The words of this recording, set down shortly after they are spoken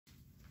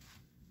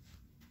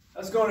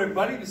How's it going,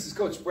 everybody? This is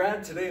Coach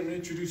Brad. Today I'm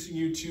introducing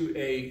you to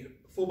a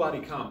full body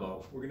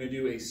combo. We're going to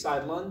do a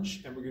side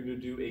lunge and we're going to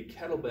do a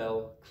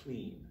kettlebell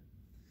clean.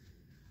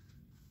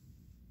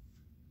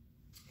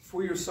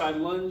 For your side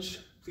lunge,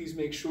 please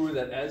make sure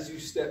that as you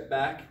step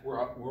back,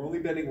 we're only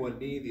bending one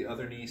knee, the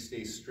other knee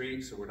stays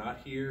straight, so we're not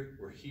here,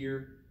 we're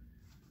here.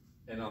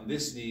 And on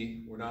this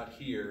knee, we're not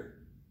here,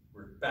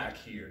 we're back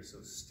here.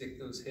 So stick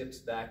those hips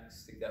back,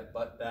 stick that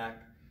butt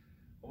back.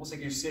 Almost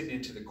like you're sitting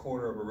into the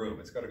corner of a room.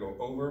 It's got to go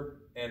over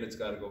and it's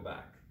got to go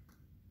back.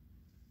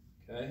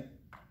 Okay?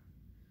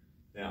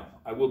 Now,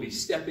 I will be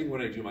stepping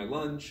when I do my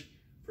lunge.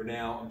 For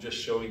now, I'm just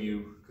showing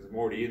you, because I'm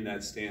already in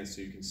that stance,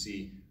 so you can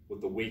see what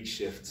the weight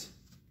shift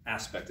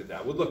aspect of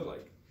that would look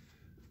like.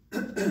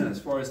 As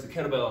far as the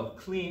kettlebell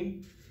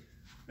clean,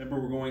 remember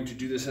we're going to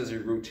do this as a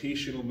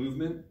rotational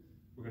movement.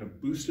 We're going to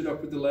boost it up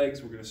with the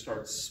legs. We're going to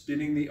start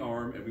spinning the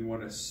arm, and we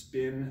want to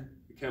spin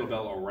the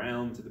kettlebell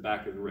around to the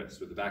back of the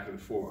wrist or the back of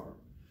the forearm.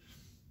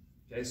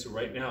 Okay, so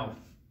right now,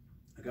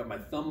 I got my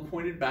thumb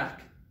pointed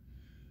back.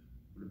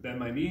 I'm going to bend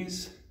my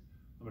knees.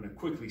 I'm going to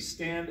quickly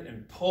stand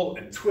and pull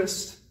and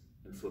twist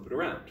and flip it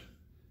around.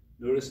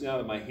 Notice now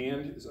that my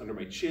hand is under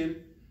my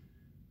chin.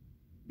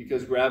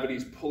 Because gravity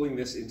is pulling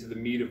this into the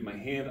meat of my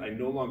hand, I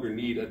no longer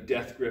need a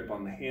death grip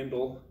on the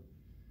handle.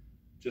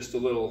 Just a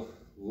little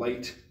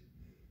light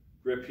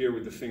grip here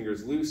with the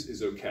fingers loose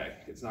is okay.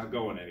 It's not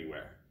going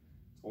anywhere.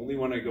 It's only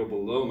when I go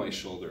below my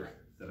shoulder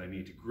that I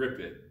need to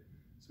grip it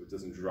so it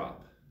doesn't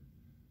drop.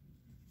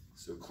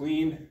 So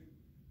clean,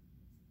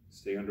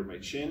 stay under my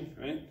chin,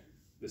 right?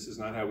 This is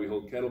not how we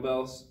hold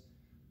kettlebells.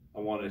 I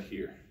want it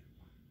here.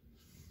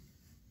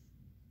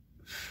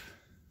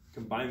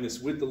 Combine this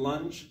with the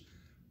lunge,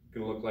 it's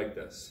gonna look like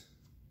this.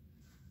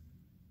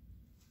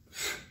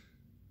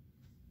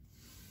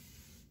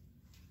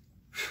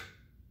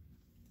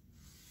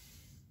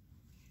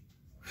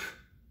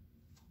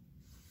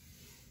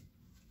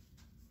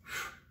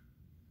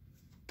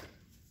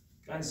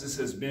 Guys, this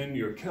has been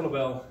your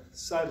kettlebell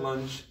side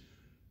lunge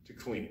to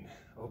clean.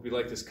 I hope you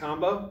like this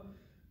combo.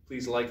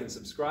 Please like and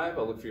subscribe.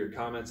 I'll look for your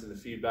comments and the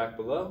feedback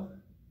below.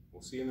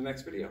 We'll see you in the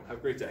next video. Have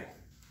a great day.